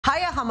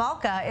Haya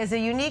Hamalka is a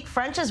unique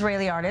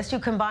French-Israeli artist who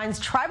combines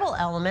tribal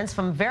elements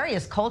from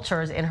various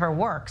cultures in her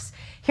works.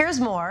 Here's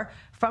more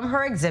from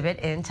her exhibit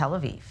in Tel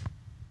Aviv.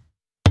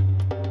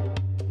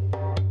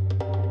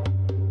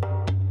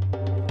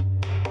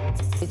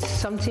 It's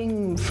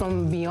something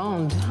from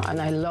beyond, and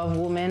I love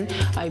women.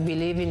 I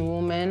believe in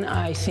women.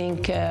 I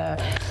think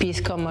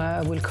peace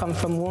will come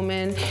from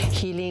women.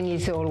 Healing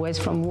is always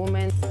from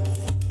women.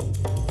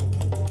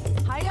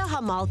 Haya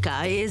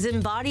Hamalka is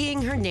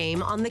embodying her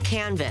name on the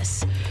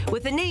canvas.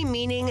 With the name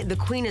meaning the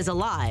queen is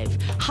alive,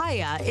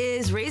 Haya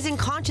is raising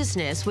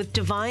consciousness with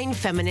divine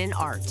feminine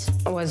art.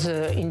 I was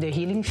in the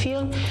healing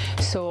field,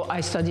 so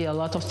I studied a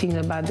lot of things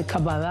about the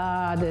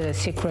Kabbalah, the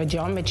sacred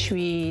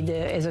geometry,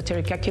 the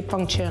esoteric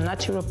acupuncture,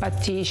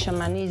 naturopathy,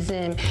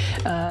 shamanism,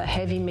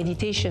 heavy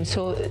meditation.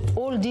 So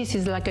all this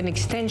is like an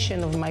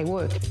extension of my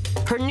work.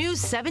 Her new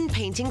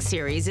 7-painting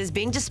series is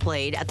being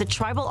displayed at the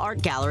Tribal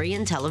Art Gallery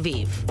in Tel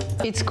Aviv.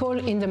 It's called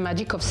In the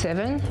Magic of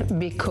Seven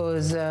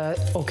because,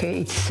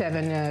 it's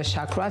 7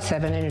 chakras,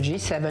 7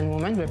 energies, 7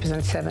 women,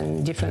 represent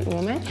 7 different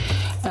women.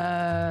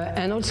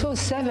 And also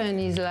 7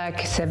 is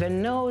like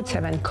 7 notes,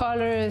 7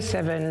 colors,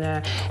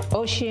 7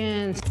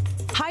 oceans.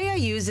 Haya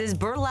uses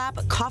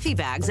burlap coffee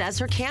bags as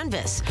her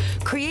canvas,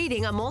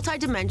 creating a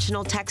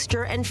multidimensional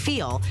texture and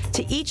feel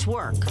to each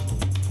work.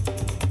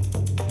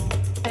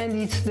 And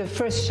it's the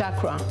first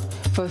chakra.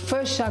 For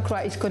first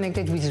chakra, it's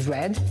connected with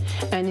red,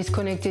 and it's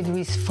connected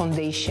with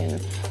foundation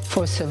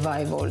for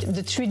survival.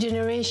 The 3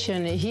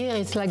 generation here,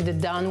 it's like the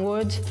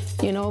downward,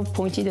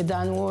 pointed the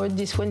downward,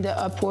 this one the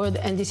upward,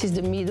 and this is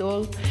the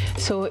middle.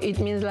 So it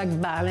means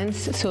like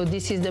balance. So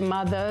this is the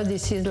mother,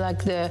 this is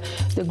like the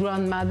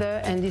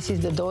grandmother, and this is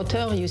the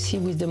daughter, you see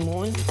with the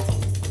moon.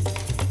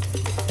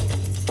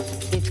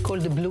 It's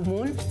called the blue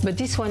moon, but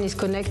this one is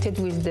connected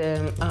with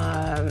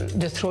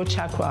the throat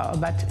chakra,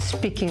 about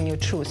speaking your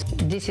truth.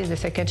 This is the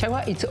second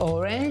chakra. It's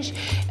orange.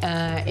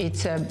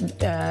 It's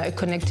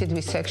connected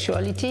with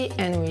sexuality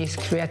and with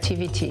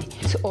creativity.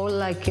 It's all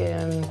like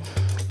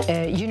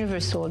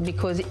universal,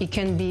 because it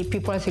can be,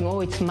 people are saying,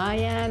 oh, it's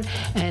Mayan,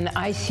 and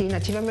I see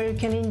Native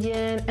American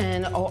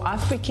Indian, or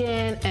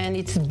African, and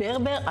it's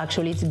Berber.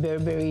 Actually, it's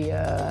Berberi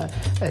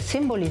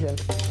symbolism.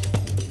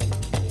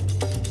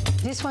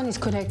 This one is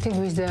connected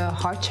with the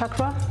heart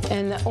chakra,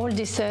 and all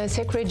this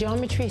sacred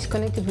geometry is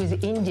connected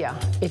with India.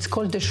 It's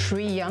called the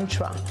Sri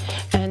Yantra,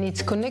 and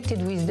it's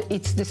connected with,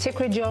 it's the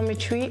sacred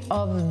geometry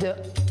of the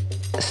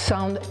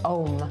sound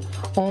Om.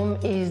 Om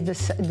is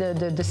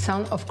the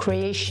sound of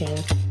creation.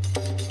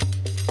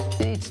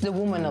 It's the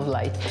woman of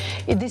light.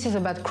 This is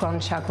about crown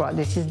chakra.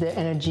 This is the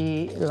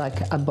energy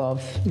like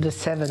above, the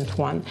 7th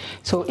one.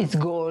 So it's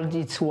gold,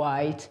 it's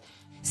white.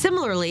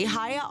 Similarly,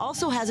 Haya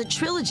also has a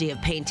trilogy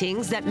of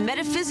paintings that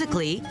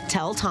metaphysically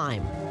tell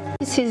time.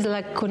 This is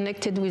like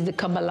connected with the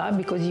Kabbalah,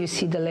 because you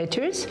see the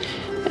letters,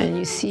 and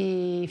you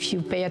see, if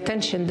you pay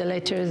attention, the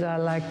letters are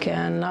like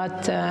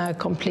not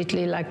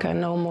completely like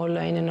in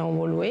a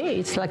normal way.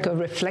 It's like a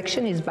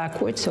reflection, it's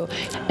backwards. So,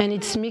 and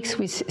it's mixed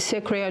with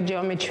sacred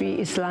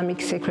geometry,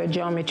 Islamic sacred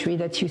geometry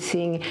that you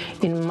see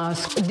in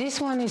mosque. This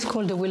one is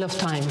called the Wheel of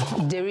Time.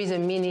 There is a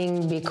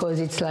meaning because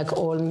it's like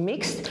all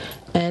mixed,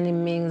 and it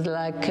means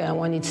like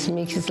when it's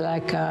mixed, it's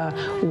like a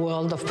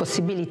world of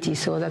possibility.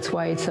 So that's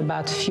why it's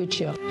about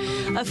future.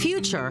 A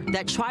future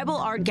that Tribal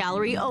Art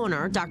Gallery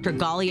owner, Dr.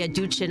 Galia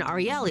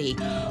Duchin-Arieli,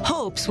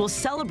 hopes will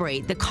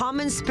celebrate the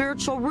common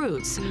spiritual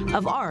roots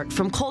of art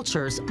from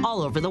cultures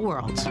all over the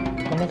world.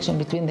 The connection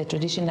between the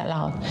traditional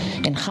art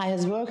and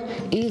Haya's work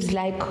is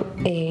like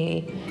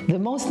the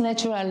most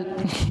natural,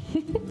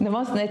 the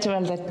most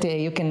natural that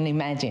you can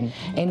imagine.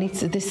 And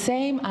it's the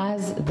same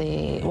as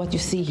what you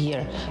see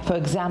here. For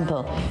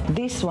example,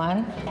 this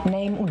one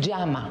named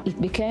Ujama. It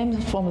became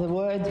from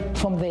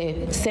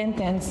the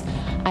sentence,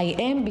 I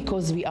am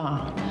because we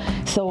are.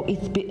 So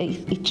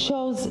it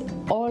shows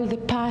all the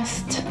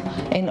past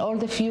and all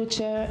the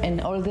future and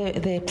all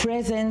the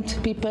present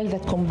people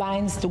that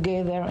combines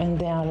together, and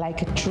they are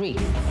like a tree.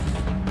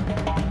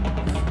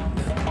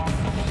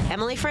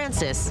 Emily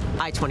Francis,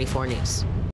 I-24 News.